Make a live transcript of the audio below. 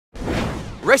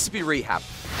Recipe Rehab,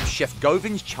 Chef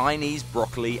Govind's Chinese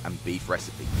broccoli and beef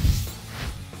recipe.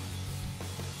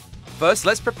 First,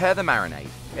 let's prepare the marinade.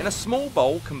 In a small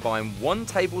bowl, combine 1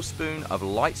 tablespoon of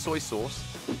light soy sauce,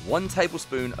 1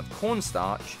 tablespoon of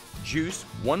cornstarch, juice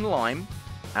 1 lime,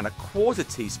 and a 1/4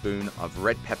 teaspoon of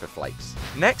red pepper flakes.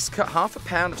 Next, cut half a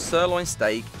pound of sirloin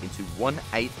steak into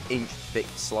 1/8 inch thick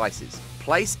slices.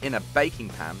 Place in a baking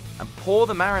pan and pour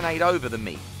the marinade over the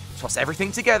meat. Toss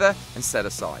everything together and set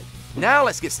aside. Now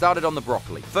let's get started on the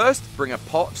broccoli. First, bring a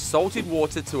pot of salted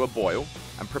water to a boil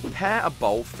and prepare a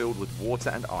bowl filled with water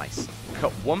and ice.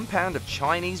 Cut 1 pound of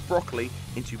Chinese broccoli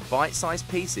into bite-sized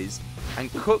pieces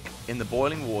and cook in the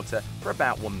boiling water for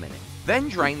about 1 minute. Then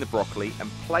drain the broccoli and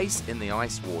place in the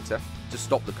ice water to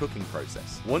stop the cooking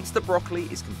process. Once the broccoli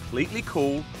is completely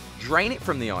cool, drain it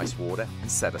from the ice water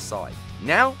and set aside.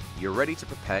 Now you're ready to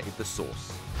prepare the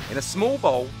sauce. In a small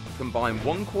bowl, combine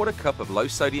 1/4 cup of low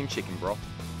sodium chicken broth,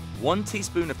 1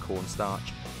 teaspoon of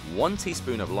cornstarch, 1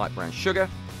 teaspoon of light brown sugar,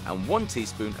 and 1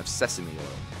 teaspoon of sesame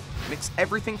oil. Mix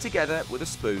everything together with a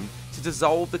spoon to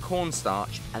dissolve the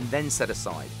cornstarch and then set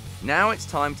aside. Now it's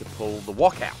time to pull the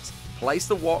wok out. Place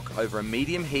the wok over a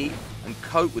medium heat and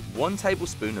coat with 1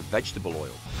 tablespoon of vegetable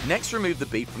oil. Next, remove the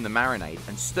beef from the marinade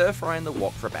and stir fry in the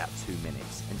wok for about 2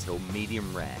 minutes until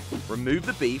medium rare. Remove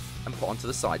the beef and put onto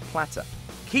the side platter.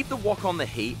 Keep the wok on the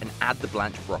heat and add the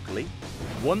blanched broccoli,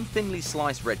 1 thinly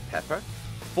sliced red pepper,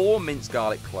 4 minced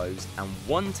garlic cloves, and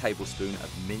 1 tablespoon of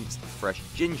minced fresh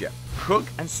ginger. Cook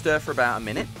and stir for about a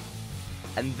minute,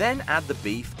 and then add the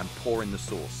beef and pour in the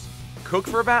sauce. Cook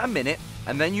for about a minute,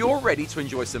 and then you're ready to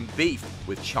enjoy some beef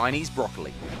with Chinese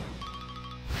broccoli.